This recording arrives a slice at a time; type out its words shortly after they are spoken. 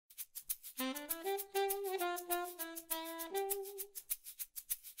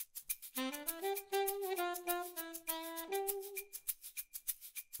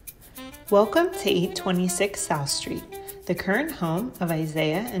Welcome to 826 South Street, the current home of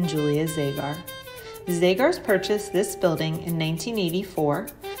Isaiah and Julia Zagar. The Zagars purchased this building in 1984,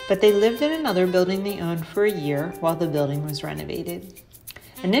 but they lived in another building they owned for a year while the building was renovated.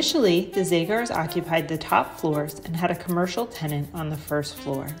 Initially, the Zagars occupied the top floors and had a commercial tenant on the first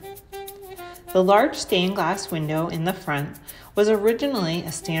floor. The large stained glass window in the front was originally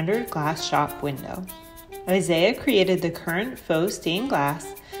a standard glass shop window. Isaiah created the current faux stained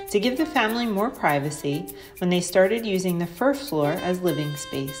glass to give the family more privacy when they started using the first floor as living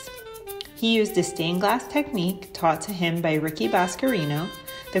space. He used a stained glass technique taught to him by Ricky Bascarino,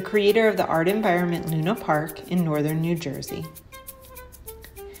 the creator of the art environment Luna Park in northern New Jersey.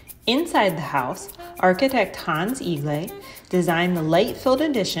 Inside the house, architect Hans Egle designed the light-filled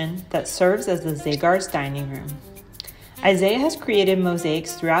addition that serves as the Zagars' dining room. Isaiah has created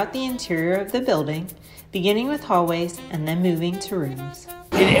mosaics throughout the interior of the building, beginning with hallways and then moving to rooms.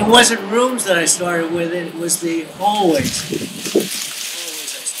 It wasn't rooms that I started with, it was the hallways.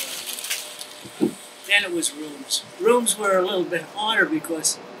 Then it was rooms. Rooms were a little bit harder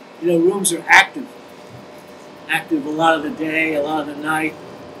because, rooms are active. Active a lot of the day, a lot of the night,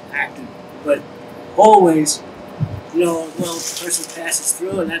 active. But hallways, the person passes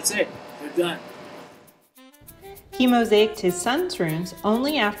through and that's it, they're done. He mosaiced his son's rooms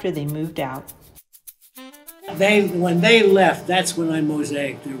only after they moved out. When they left, that's when I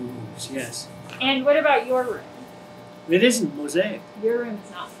mosaiced their rooms, yes. And what about your room? It isn't mosaic. Your room's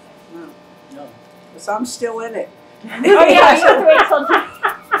not. No. Because I'm still in it. Oh yeah, you have to wait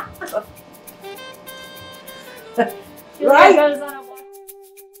till Julia Right. goes on a walk.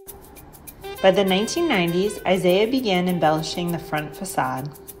 By the 1990s, Isaiah began embellishing the front facade.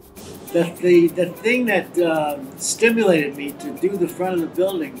 The thing that stimulated me to do the front of the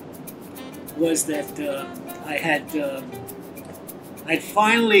building was that I'd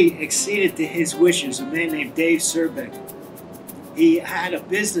finally acceded to his wishes. A man named Dave Serbeck. He had a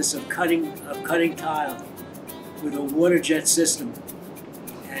business of cutting tile with a water jet system,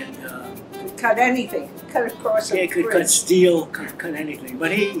 and Could cut anything. Cut across a could bridge. cut steel, cut anything.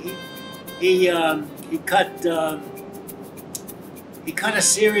 But he cut a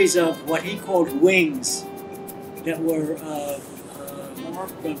series of what he called wings that were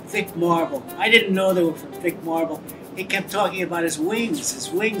from thick marble. I didn't know they were from thick marble. He kept talking about his wings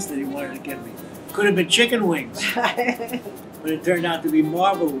that he wanted to give me. Could have been chicken wings, but it turned out to be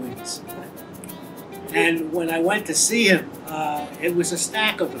marble wings. And when I went to see him, it was a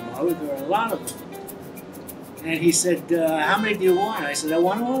stack of them. There were a lot of them. And he said, how many do you want? I said, I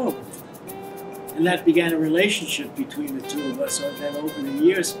want all of them. And that began a relationship between the two of us that over the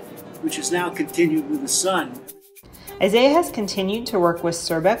years, which has now continued with the son. Isaiah has continued to work with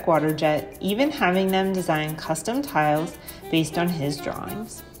Serbeck Waterjet, even having them design custom tiles based on his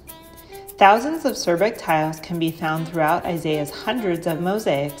drawings. Thousands of Serbeck tiles can be found throughout Isaiah's hundreds of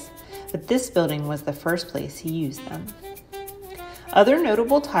mosaics, but this building was the first place he used them. Other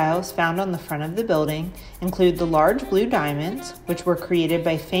notable tiles found on the front of the building include the large blue diamonds, which were created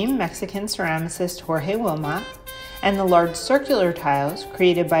by famed Mexican ceramicist Jorge Wilmot, and the large circular tiles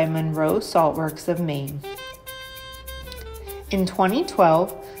created by Monroe Saltworks of Maine. In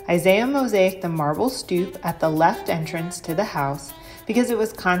 2012, Isaiah mosaicked the marble stoop at the left entrance to the house because it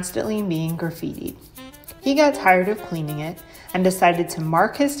was constantly being graffitied. He got tired of cleaning it and decided to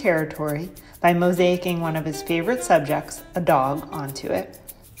mark his territory by mosaicing one of his favorite subjects, a dog, onto it.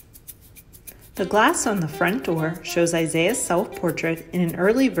 The glass on the front door shows Isaiah's self-portrait in an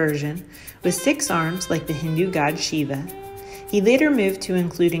early version with 6 arms like the Hindu god Shiva. He later moved to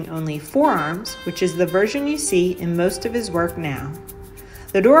including only 4 arms, which is the version you see in most of his work now.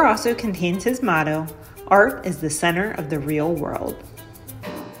 The door also contains his motto, "Art is the center of the real world."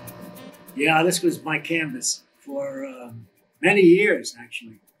 Yeah, this was my canvas for many years,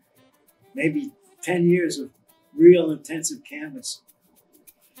 actually. Maybe 10 years of real intensive canvas.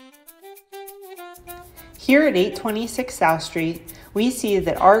 Here at 826 South Street, we see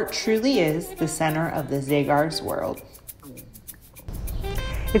that art truly is the center of the Zagars' world.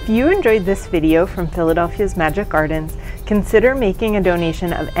 If you enjoyed this video from Philadelphia's Magic Gardens, consider making a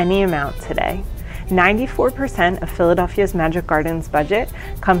donation of any amount today. 94% of Philadelphia's Magic Gardens budget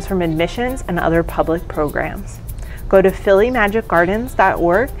comes from admissions and other public programs. Go to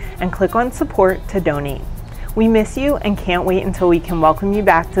phillymagicgardens.org and click on support to donate. We miss you and can't wait until we can welcome you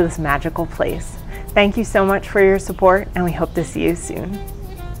back to this magical place. Thank you so much for your support, and we hope to see you soon.